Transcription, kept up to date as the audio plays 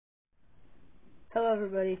Hello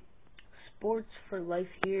everybody, Sports for Life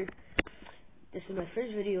here. This is my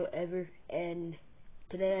first video ever, and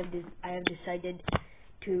today I have decided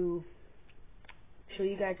to show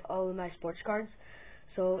you guys all of my sports cards.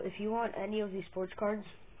 So if you want any of these sports cards,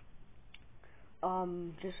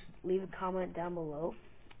 just leave a comment down below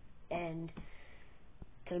and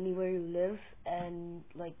tell me where you live and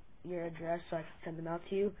like your address so I can send them out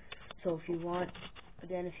to you. So if you want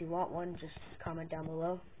one, just comment down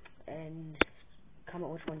below and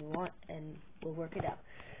comment which one you want, and we'll work it out.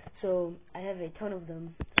 So I have a ton of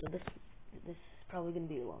them, so this is probably going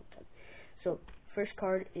to be a long time. So first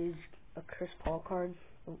card is a Chris Paul card.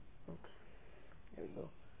 Oh, okay. There we go.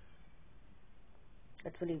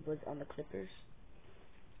 That's what he was on the Clippers.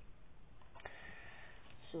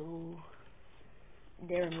 So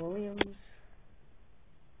Darren Williams.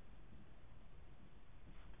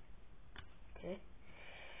 Okay.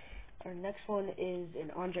 Our next one is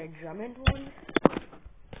an Andre Drummond one.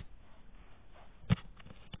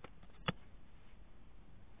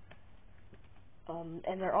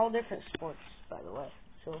 And they're all different sports, by the way.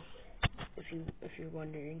 So if you're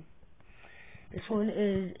wondering, this one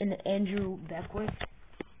is an Andrew Beckwith.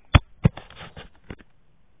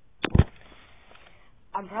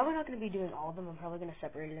 I'm probably not going to be doing all of them. I'm probably going to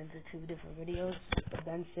separate it into two different videos. The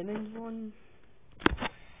Ben Simmons one.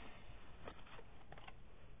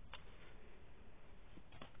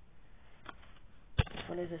 This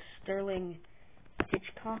one is a Sterling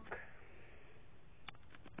Hitchcock.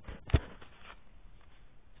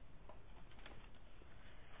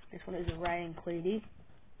 This one is a Ryan Clady.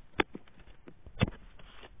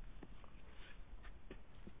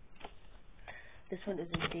 This one is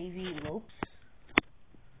a Davey Lopes.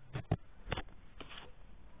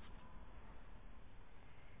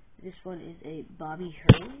 This one is a Bobby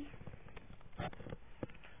Hurley.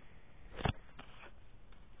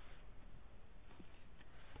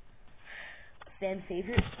 Fan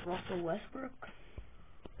favorite, Russell Westbrook.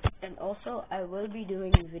 And also, I will be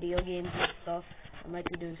doing video games and stuff. I might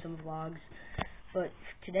be doing some vlogs. But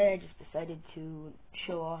today I just decided to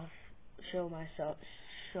show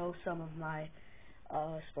some of my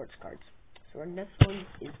sports cards. So our next one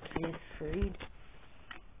is Kenneth Faried.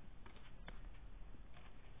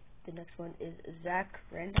 The next one is Zach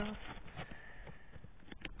Randolph.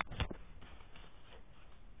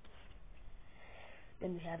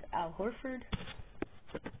 Then we have Al Horford.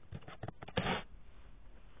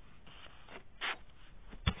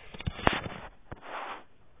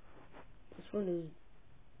 This one is,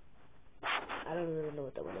 I don't really know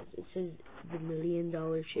what that one is. It says the $1 Million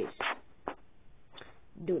Chase.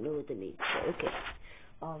 Don't know what that means. So, okay.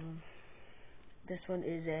 This one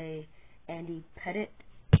is a Andy Pettit.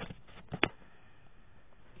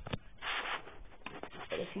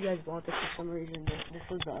 But if you guys want this for some reason, this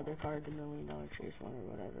was the other card, the $1 Million Chase one or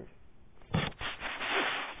whatever.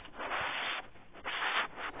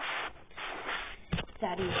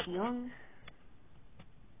 Thaddeus Young.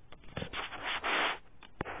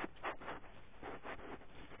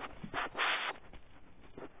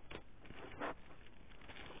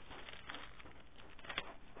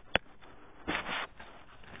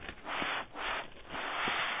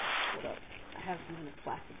 I have some in a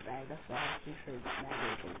plastic bag, that's why I'm pretty sure it's bag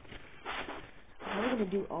open. I'm going to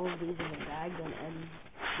do all of these in a bag, and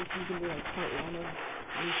this is going to be like part one of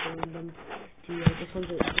me showing them to you. This one's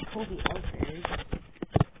a Kobe Alfred.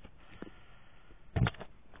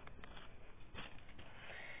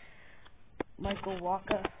 Michael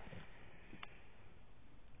Walker.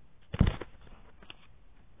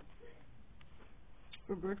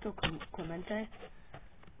 Roberto Clemente.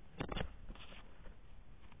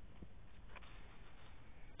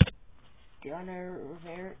 Gianna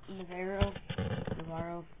Navarro.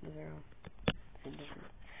 Same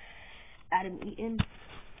different. Adam Eaton.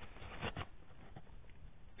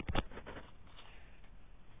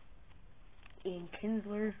 Ian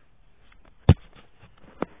Kinsler.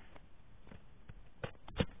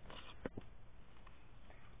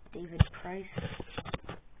 David Price.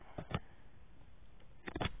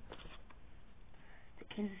 The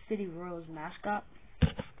Kansas City Royals mascot.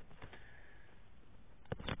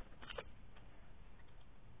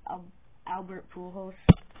 Albert Pujols,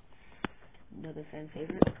 another fan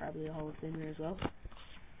favorite, probably a Hall of Famer as well.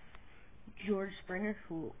 George Springer,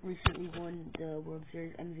 who recently won the World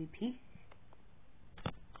Series MVP.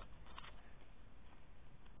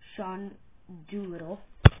 Sean Doolittle.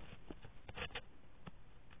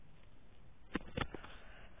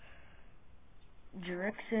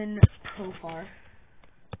 Jurickson Profar.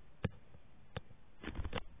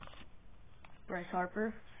 Bryce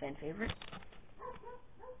Harper, fan favorite.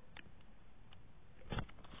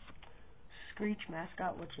 Screech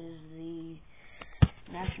mascot, which is the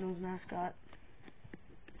Nationals mascot.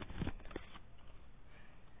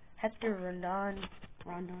 Hector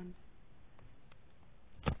Rondon.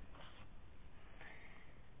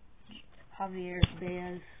 Javier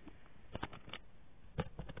Baez.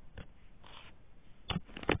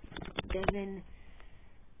 Devin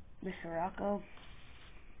Misiracco.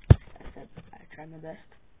 I tried my best.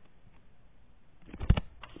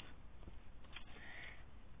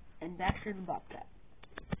 And Baxter the Bobcat.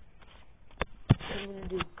 So I'm going to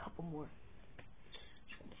do a couple more.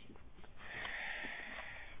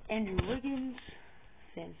 Andrew Wiggins,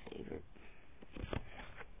 fan favorite.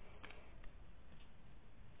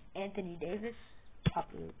 Anthony Davis,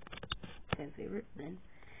 popular fan favorite. Then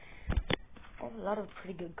I have a lot of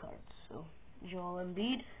pretty good cards. So Joel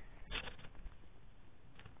Embiid,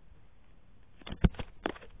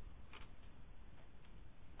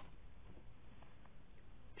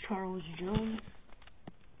 Charles Jones,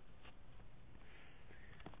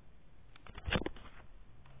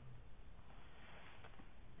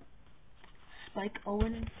 Spike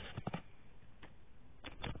Owen,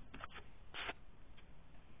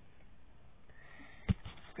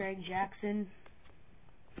 Greg Jackson,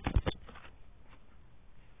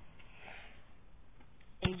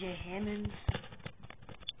 AJ Hammond,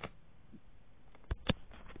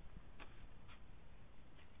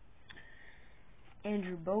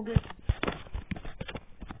 Andrew Bogut,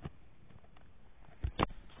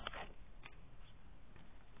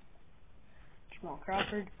 Jamal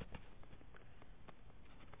Crawford.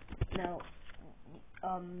 Now,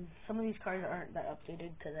 some of these cards aren't that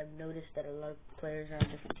updated because I've noticed that a lot of players are on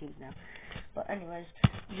different teams now. But anyways,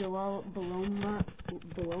 Joel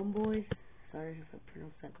Bolomboy. Sorry if I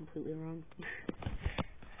pronounced that completely wrong.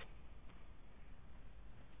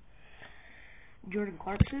 Jordan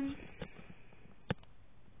Clarkson.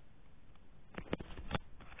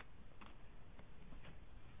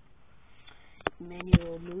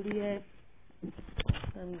 Emmanuel Mudiay.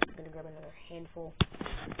 I'm just going to grab another handful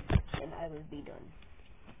and I will be done.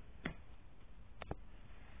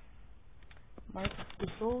 Mark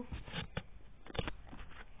Gasol.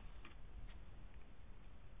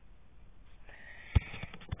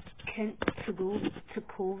 Kent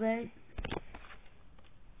Tacove.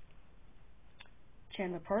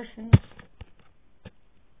 Chandler Parsons.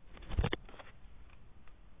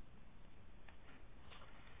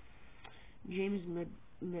 James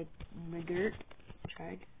McGirt.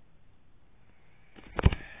 Tried.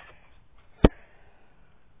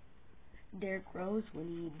 Derrick Rose when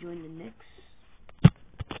he joined the Knicks.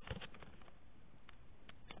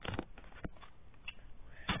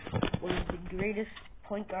 One of the greatest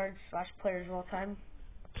point guards / players of all time,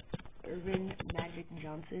 Irvin Magic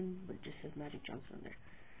Johnson, but it just says Magic Johnson there.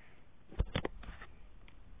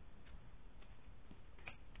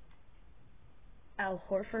 Al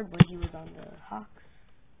Horford when he was on the Hawks.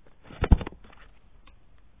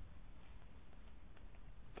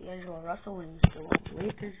 D'Angelo Russell when he was still on the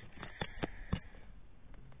Lakers.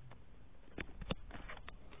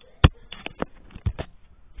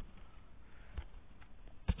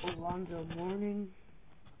 Alonzo Mourning,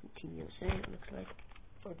 Team USA it looks like,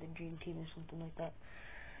 or the Dream Team or something like that.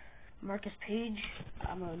 Marcus Page,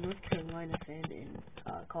 I'm a North Carolina fan in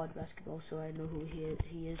college basketball, so I know who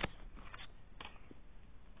he is.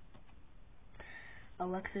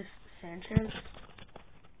 Alexis Sanchez.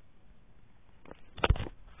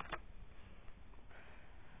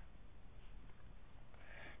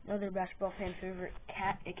 Another basketball fan favorite,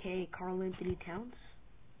 Cat, aka Karl Anthony Towns.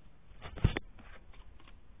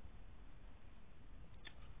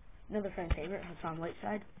 Another fan favorite, Hassan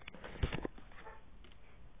Whiteside.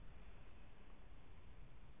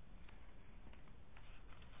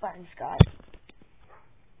 Byron Scott,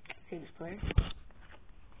 famous player.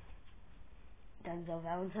 Denzel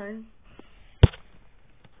Valentine.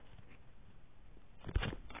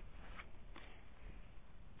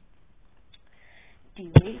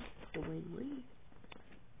 Dwayne Wade.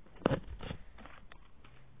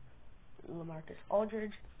 LaMarcus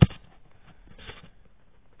Aldridge.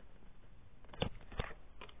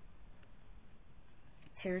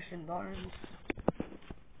 Harrison Barnes.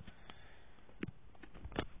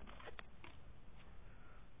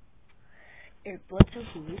 Eric Bledsoe,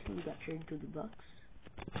 who recently got traded to the Bucks.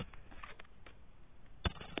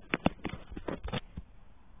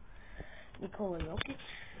 Nikola Jokic.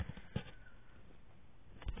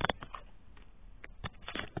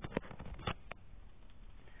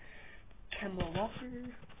 Kemba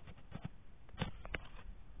Walker.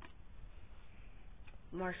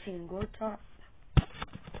 Marcin Gortat.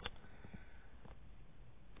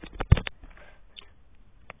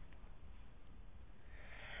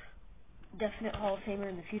 definite Hall of Famer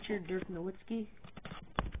in the future, Dirk Nowitzki.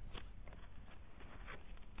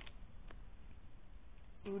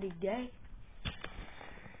 Rudy Gay.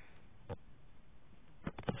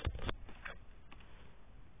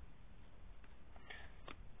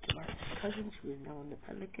 DeMarcus Cousins, who is now on the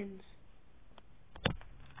Pelicans.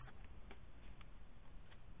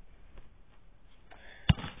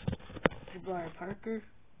 Jabari Parker.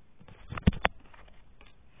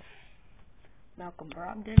 Malcolm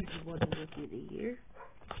Brogdon, who won the Rookie of the Year.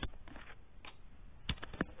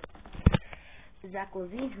 Zach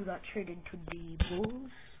LaVine, who got traded to the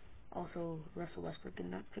Bulls. Also, Russell Westbrook in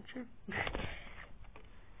that picture.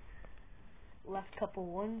 Last couple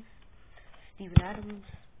ones. Steven Adams.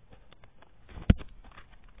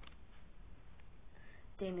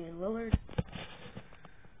 Damian Lillard.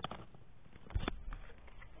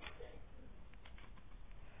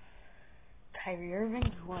 Kyrie Irving,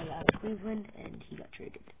 who wanted out of Cleveland, and he got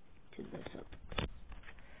traded to the Celtics.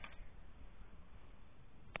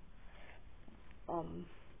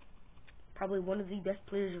 Probably one of the best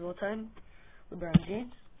players of all time, LeBron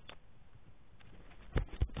James.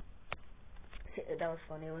 That was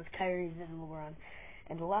funny. It was Kyrie and LeBron.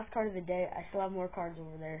 And the last card of the day, I still have more cards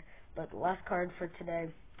over there, but the last card for today,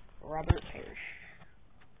 Robert Parrish.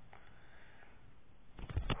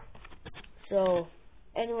 So,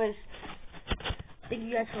 anyways, thank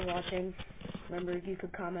you guys for watching. Remember, you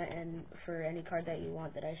could comment and for any card that you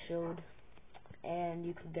want that I showed, and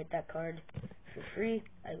you can get that card for free.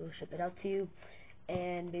 I will ship it out to you.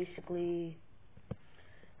 And basically,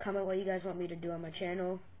 comment what you guys want me to do on my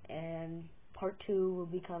channel, and part 2 will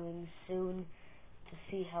be coming soon to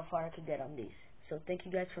see how far I can get on these. So thank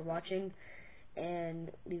you guys for watching, and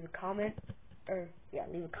leave a comment,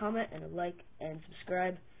 leave a comment and a like and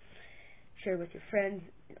subscribe, share with your friends,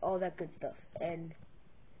 and all that good stuff. And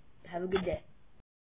have a good day.